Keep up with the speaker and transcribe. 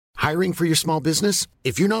Hiring for your small business?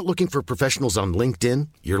 If you're not looking for professionals on LinkedIn,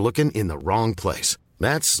 you're looking in the wrong place.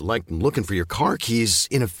 That's like looking for your car keys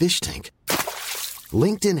in a fish tank.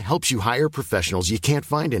 LinkedIn helps you hire professionals you can't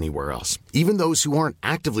find anywhere else, even those who aren't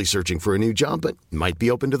actively searching for a new job but might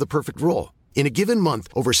be open to the perfect role. In a given month,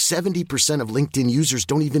 over 70% of LinkedIn users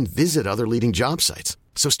don't even visit other leading job sites.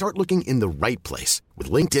 So start looking in the right place.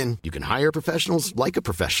 With LinkedIn, you can hire professionals like a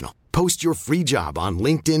professional. Post your free job on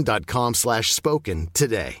linkedin.com/spoken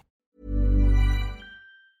today.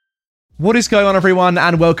 What is going on, everyone,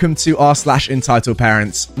 and welcome to r/entitled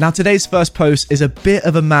parents. Now, today's first post is a bit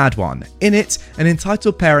of a mad one. In it, an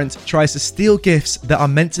entitled parent tries to steal gifts that are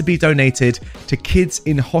meant to be donated to kids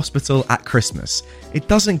in hospital at Christmas. It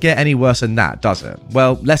doesn't get any worse than that, does it?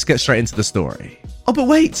 Well, let's get straight into the story. Oh, but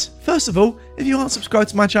wait! First of all, if you aren't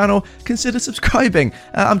subscribed to my channel, consider subscribing.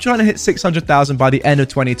 I'm trying to hit 600,000 by the end of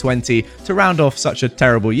 2020 to round off such a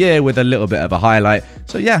terrible year with a little bit of a highlight.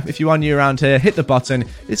 So yeah, if you are new around here, hit the button.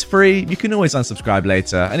 It's free. You can always unsubscribe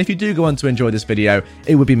later. And if you do go on to enjoy this video,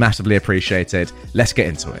 it would be massively appreciated. Let's get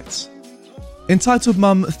into it. Entitled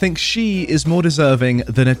mum thinks she is more deserving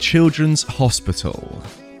than a children's hospital.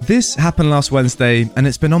 This happened last Wednesday, and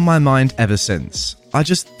it's been on my mind ever since. I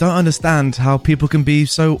just don't understand how people can be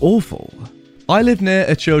so awful. I live near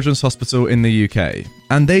a children's hospital in the UK,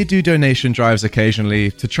 and they do donation drives occasionally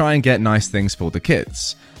to try and get nice things for the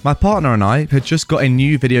kids. My partner and I had just got a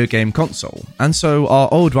new video game console, and so our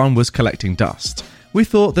old one was collecting dust. We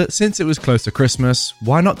thought that since it was close to Christmas,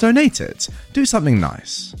 why not donate it? Do something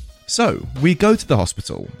nice. So, we go to the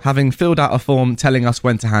hospital, having filled out a form telling us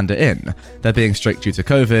when to hand it in. They're being strict due to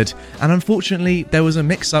COVID, and unfortunately, there was a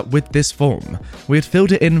mix-up with this form. We had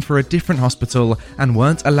filled it in for a different hospital and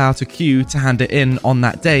weren't allowed to queue to hand it in on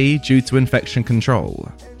that day due to infection control.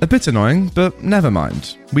 A bit annoying, but never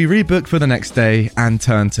mind. We rebooked for the next day and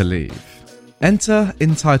turned to leave. Enter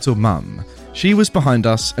entitled mum. She was behind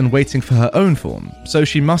us and waiting for her own form, so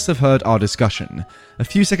she must have heard our discussion. A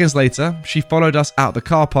few seconds later, she followed us out the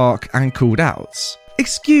car park and called out,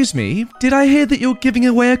 "Excuse me, did I hear that you're giving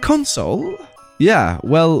away a console?" "Yeah,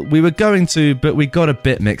 well, we were going to, but we got a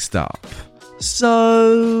bit mixed up."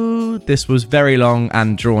 "So," this was very long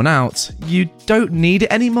and drawn out, "you don't need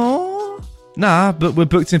it anymore?" "Nah, but we're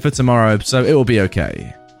booked in for tomorrow, so it will be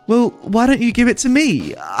okay." "Well, why don't you give it to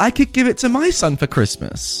me? I could give it to my son for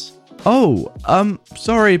Christmas." "Oh,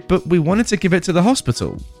 sorry, but we wanted to give it to the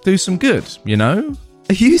hospital. Do some good, you know?"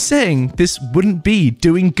 "Are you saying this wouldn't be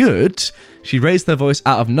doing good?" She raised her voice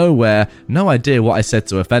out of nowhere, no idea what I said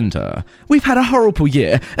to offend her. "We've had a horrible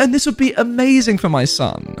year, and this would be amazing for my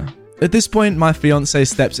son." At this point, my fiancé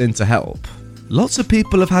steps in to help. "Lots of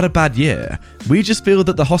people have had a bad year. We just feel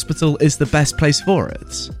that the hospital is the best place for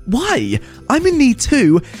it." "Why? I'm in need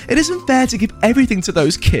too. It isn't fair to give everything to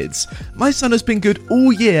those kids. My son has been good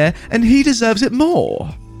all year and he deserves it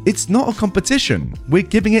more." "It's not a competition. We're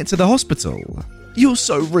giving it to the hospital." "You're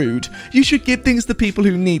so rude. You should give things to people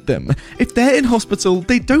who need them. If they're in hospital,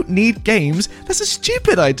 they don't need games. That's a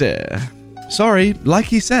stupid idea." "Sorry, like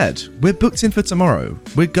he said, we're booked in for tomorrow.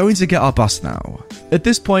 We're going to get our bus now." At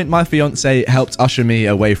this point, my fiancé helped usher me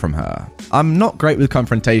away from her. I'm not great with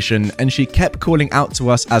confrontation, and she kept calling out to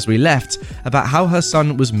us as we left about how her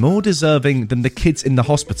son was more deserving than the kids in the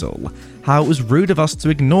hospital, how it was rude of us to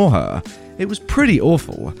ignore her. It was pretty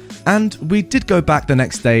awful. And we did go back the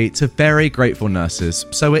next day to very grateful nurses,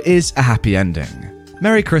 so it is a happy ending.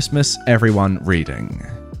 Merry Christmas, everyone reading.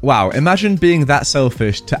 Wow, imagine being that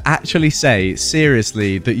selfish to actually say,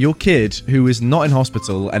 seriously, that your kid, who is not in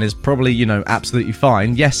hospital and is probably, absolutely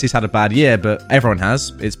fine, yes, he's had a bad year, but everyone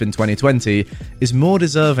has, it's been 2020, is more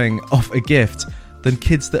deserving of a gift than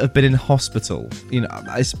kids that have been in hospital.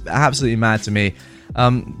 It's absolutely mad to me.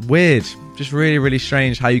 Weird, just really, really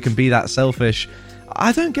strange how you can be that selfish.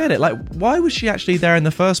 I don't get it. Why was she actually there in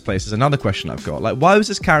the first place is another question I've got. Why was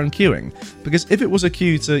this Karen queuing? Because if it was a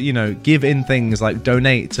queue to, give in things like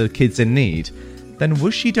donate to kids in need, then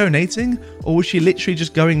was she donating? Or was she literally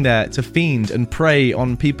just going there to fiend and prey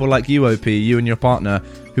on people like you, OP, you and your partner,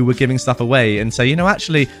 who were giving stuff away and say,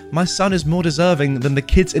 actually, my son is more deserving than the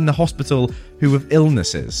kids in the hospital who have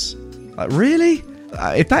illnesses? Really?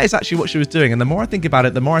 If that is actually what she was doing, and the more I think about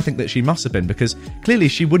it, the more I think that she must have been, because clearly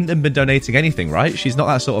she wouldn't have been donating anything, right? She's not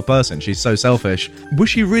that sort of person. She's so selfish. Was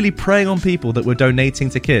she really preying on people that were donating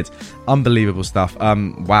to kids? Unbelievable stuff.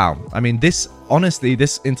 Wow. I mean, this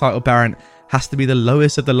entitled parent has to be the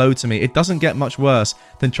lowest of the low to me. It doesn't get much worse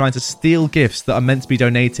than trying to steal gifts that are meant to be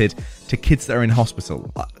donated to kids that are in hospital.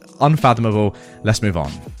 Unfathomable. Let's move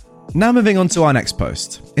on. Now moving on to our next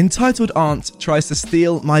post. Entitled aunt tries to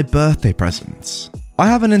steal my birthday presents. I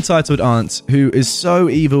have an entitled aunt who is so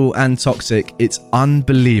evil and toxic, it's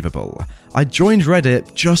unbelievable. I joined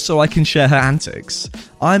Reddit just so I can share her antics.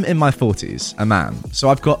 I'm in my 40s, a man, so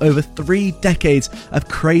I've got over 3 decades of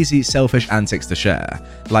crazy selfish antics to share,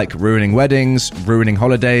 like ruining weddings, ruining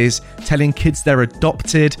holidays, telling kids they're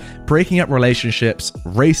adopted, breaking up relationships,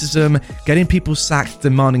 racism, getting people sacked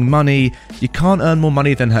demanding money, you can't earn more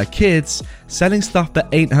money than her kids, selling stuff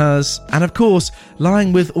that ain't hers, and of course,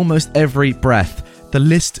 lying with almost every breath. The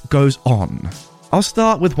list goes on. I'll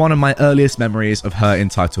start with one of my earliest memories of her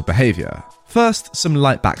entitled behaviour. First, some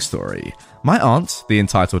light backstory. My aunt, the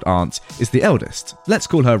entitled aunt, is the eldest, let's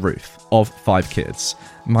call her Ruth, of 5 kids.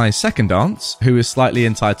 My second aunt, who is slightly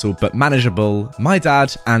entitled but manageable, my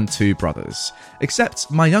dad, and 2 brothers. Except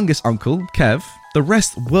my youngest uncle, Kev, the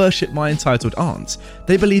rest worship my entitled aunt.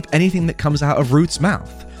 They believe anything that comes out of Ruth's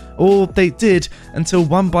mouth. Or they did, until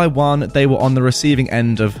one by one they were on the receiving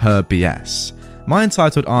end of her BS. My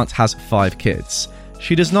entitled aunt has 5 kids.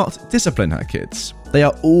 She does not discipline her kids. They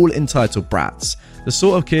are all entitled brats. The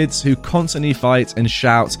sort of kids who constantly fight and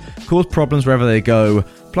shout, cause problems wherever they go,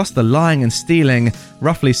 plus the lying and stealing,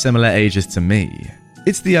 roughly similar ages to me.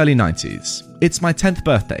 It's the early 90s. It's my 10th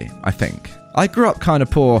birthday, I think. I grew up kinda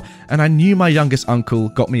poor, and I knew my youngest uncle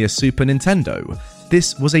got me a Super Nintendo.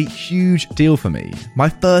 This was a huge deal for me. My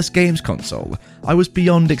first games console. I was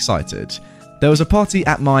beyond excited. There was a party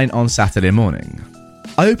at mine on Saturday morning.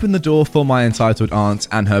 I opened the door for my entitled aunt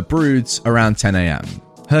and her broods around 10 a.m.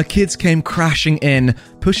 Her kids came crashing in,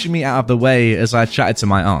 pushing me out of the way as I chatted to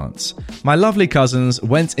my aunt. My lovely cousins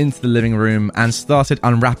went into the living room and started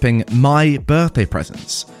unwrapping my birthday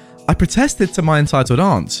presents. I protested to my entitled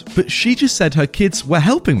aunt, but she just said her kids were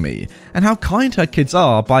helping me and how kind her kids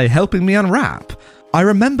are by helping me unwrap. I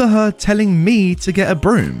remember her telling me to get a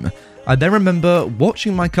broom. I then remember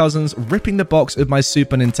watching my cousins ripping the box of my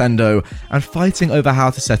Super Nintendo and fighting over how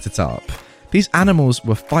to set it up. These animals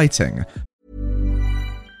were fighting.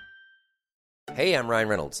 Hey, I'm Ryan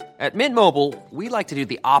Reynolds. At Mint Mobile, we like to do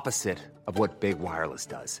the opposite of what Big Wireless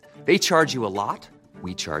does. They charge you a lot,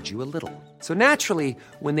 we charge you a little. So naturally,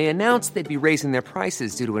 when they announced they'd be raising their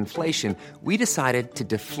prices due to inflation, we decided to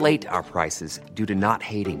deflate our prices due to not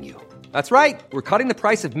hating you. That's right. We're cutting the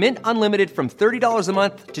price of Mint Unlimited from $30 a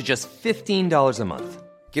month to just $15 a month.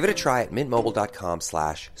 Give it a try at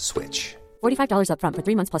mintmobile.com/switch. $45 up front for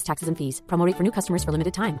 3 months plus taxes and fees. Promo rate for new customers for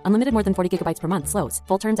limited time. Unlimited more than 40 gigabytes per month. Slows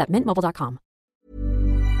full terms at mintmobile.com.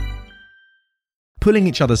 Pulling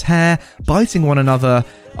each other's hair, biting one another.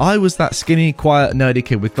 I was that skinny, quiet, nerdy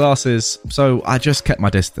kid with glasses, so I just kept my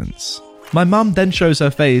distance. My mum then shows her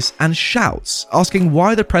face and shouts, asking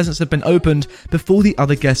why the presents have been opened before the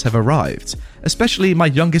other guests have arrived, especially my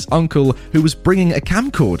youngest uncle who was bringing a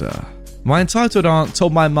camcorder. My entitled aunt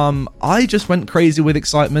told my mum I just went crazy with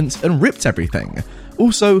excitement and ripped everything.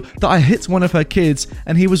 Also, that I hit one of her kids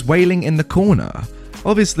and he was wailing in the corner.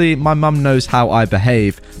 Obviously, my mum knows how I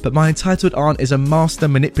behave, but my entitled aunt is a master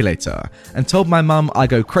manipulator and told my mum I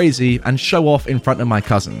go crazy and show off in front of my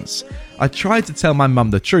cousins. I tried to tell my mum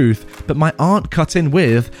the truth, but my aunt cut in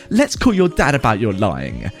with, "Let's call your dad about your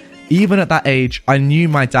lying." Even at that age, I knew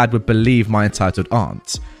my dad would believe my entitled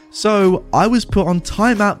aunt. So, I was put on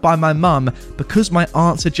timeout by my mum because my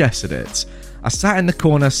aunt suggested it. I sat in the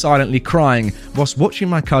corner silently crying whilst watching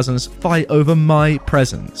my cousins fight over my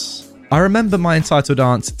presents. I remember my entitled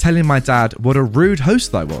aunt telling my dad what a rude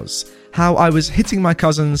host I was, how I was hitting my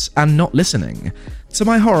cousins and not listening. To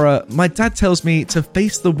my horror, my dad tells me to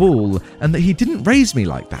face the wall and that he didn't raise me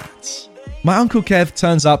like that. My Uncle Kev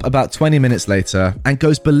turns up about 20 minutes later and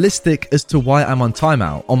goes ballistic as to why I'm on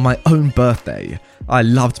timeout on my own birthday. I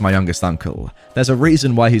loved my youngest uncle. There's a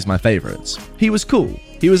reason why he's my favourite. He was cool.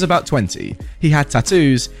 He was about 20. He had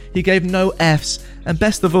tattoos. He gave no Fs. And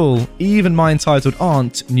best of all, even my entitled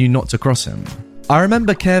aunt knew not to cross him. I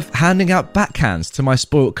remember Kev handing out backhands to my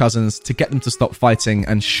spoilt cousins to get them to stop fighting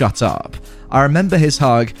and shut up. I remember his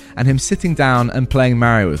hug and him sitting down and playing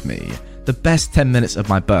Mario with me. The best 10 minutes of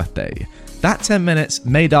my birthday. That 10 minutes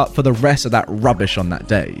made up for the rest of that rubbish on that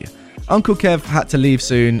day. Uncle Kev had to leave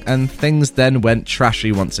soon and things then went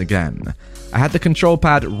trashy once again. I had the control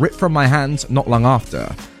pad ripped from my hand not long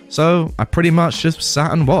after, so I pretty much just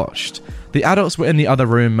sat and watched. The adults were in the other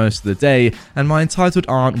room most of the day, and my entitled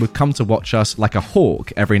aunt would come to watch us like a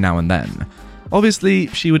hawk every now and then. Obviously,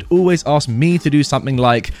 she would always ask me to do something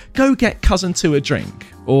like, "Go get cousin 2 a drink,"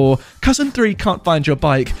 or "Cousin 3 can't find your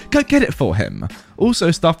bike, go get it for him."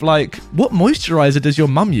 Also stuff like, "What moisturizer does your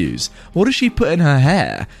mum use? What does she put in her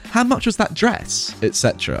hair? How much was that dress?"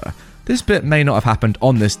 etc. This bit may not have happened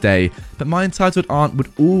on this day, but my entitled aunt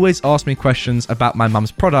would always ask me questions about my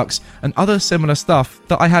mum's products and other similar stuff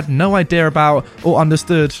that I had no idea about or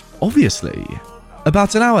understood, obviously.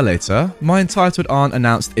 About an hour later, my entitled aunt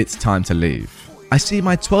announced it's time to leave. I see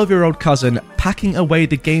my 12-year-old cousin packing away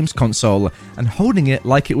the games console and holding it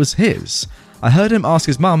like it was his. I heard him ask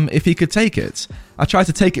his mum if he could take it. I tried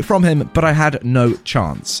to take it from him, but I had no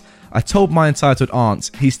chance. I told my entitled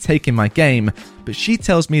aunt he's taking my game, but she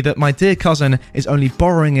tells me that my dear cousin is only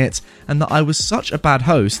borrowing it and that I was such a bad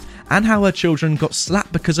host and how her children got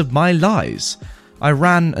slapped because of my lies. I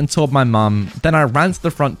ran and told my mum, then I ran to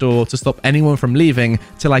the front door to stop anyone from leaving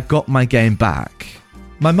till I got my game back.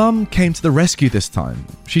 My mum came to the rescue this time.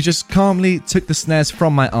 She just calmly took the snares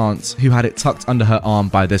from my aunt, who had it tucked under her arm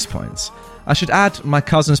by this point. I should add, my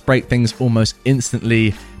cousins break things almost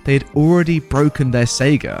instantly. They had already broken their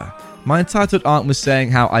Sega. My entitled aunt was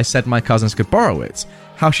saying how I said my cousins could borrow it,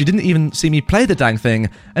 how she didn't even see me play the dang thing,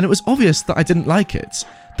 and it was obvious that I didn't like it.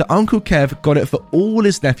 That Uncle Kev got it for all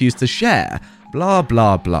his nephews to share, blah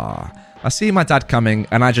blah blah. I see my dad coming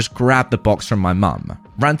and I just grabbed the box from my mum,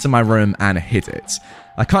 ran to my room and hid it.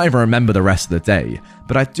 I can't even remember the rest of the day,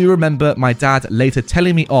 but I do remember my dad later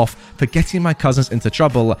telling me off for getting my cousins into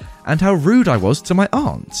trouble and how rude I was to my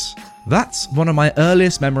aunt. That's one of my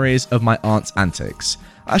earliest memories of my aunt's antics.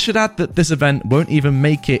 I should add that this event won't even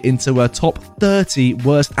make it into her top 30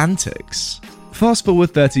 worst antics. Fast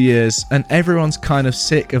forward 30 years, and everyone's kind of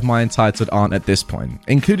sick of my entitled aunt at this point,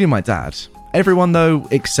 including my dad. Everyone though,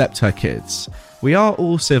 except her kids. We are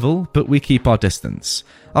all civil, but we keep our distance.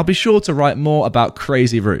 I'll be sure to write more about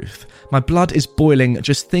Crazy Ruth. My blood is boiling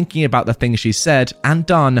just thinking about the things she said and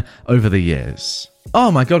done over the years.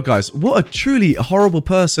 Oh my god, guys, what a truly horrible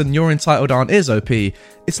person your entitled aunt is, OP.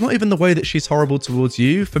 It's not even the way that she's horrible towards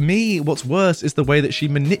you. For me, what's worse is the way that she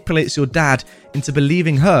manipulates your dad into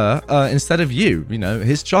believing her instead of you,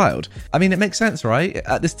 his child. I mean, it makes sense, right?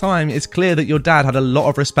 At this time, it's clear that your dad had a lot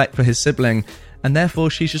of respect for his sibling, and therefore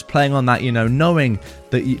she's just playing on that, knowing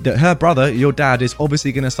that her brother, your dad, is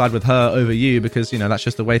obviously going to side with her over you because, that's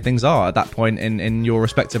just the way things are at that point in your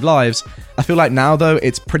respective lives. I feel like now, though,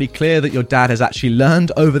 it's pretty clear that your dad has actually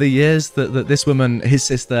learned over the years that this woman, his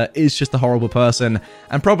sister, is just a horrible person.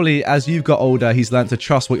 And probably as you've got older, he's learned to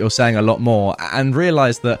trust what you're saying a lot more and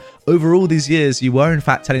realised that over all these years, you were in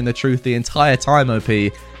fact telling the truth the entire time, OP.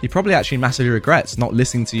 He probably actually massively regrets not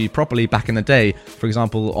listening to you properly back in the day. For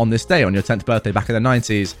example, on this day, on your 10th birthday back in the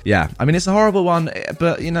 90s. Yeah, I mean, it's a horrible one,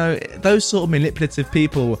 but, those sort of manipulative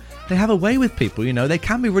people, they have a way with people, they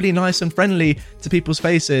can be really nice and friendly to people's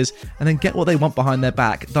faces and then get what they want behind their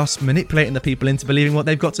back, thus manipulating the people into believing what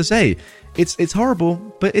they've got to say. It's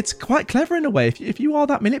horrible, but it's quite clever in a way. If you are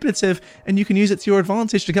that manipulative and you can use it to your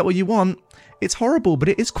advantage to get what you want, it's horrible, but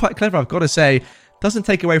it is quite clever, I've got to say. Doesn't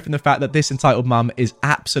take away from the fact that this entitled mum is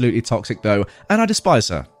absolutely toxic though, and I despise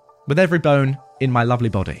her with every bone in my lovely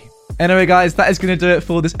body. Anyway guys, that is going to do it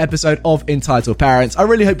for this episode of Entitled Parents. I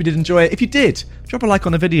really hope you did enjoy it. If you did, drop a like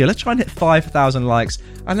on the video. Let's try and hit 5,000 likes.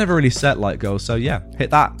 I never really set like goals, so yeah,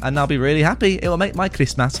 hit that and I'll be really happy. It will make my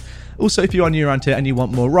Christmas. Also, if you are new around here and you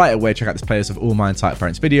want more right away, check out this playlist of all my Entitled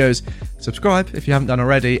Parents videos. Subscribe if you haven't done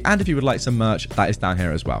already, and if you would like some merch, that is down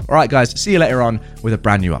here as well. Alright guys, see you later on with a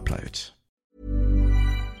brand new upload.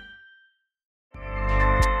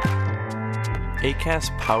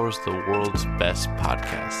 Acast powers the world's best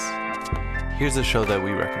podcasts. Here's a show that we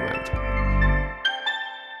recommend.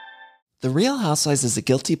 The Real Housewives is a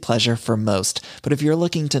guilty pleasure for most, but if you're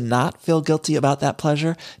looking to not feel guilty about that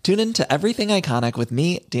pleasure, tune in to Everything Iconic with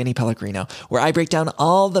me, Danny Pellegrino, where I break down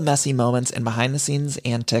all the messy moments and behind-the-scenes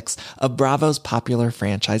antics of Bravo's popular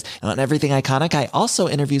franchise. And on Everything Iconic, I also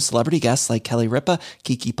interview celebrity guests like Kelly Ripa,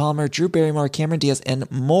 Keke Palmer, Drew Barrymore, Cameron Diaz, and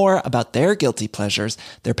more about their guilty pleasures,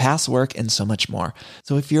 their past work, and so much more.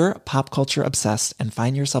 So if you're pop culture obsessed and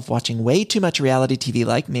find yourself watching way too much reality TV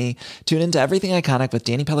like me, tune in to Everything Iconic with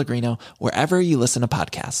Danny Pellegrino, wherever you listen to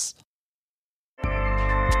podcasts.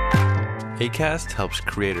 Acast helps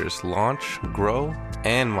creators launch, grow,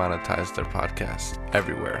 and monetize their podcasts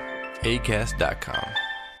everywhere. Acast.com.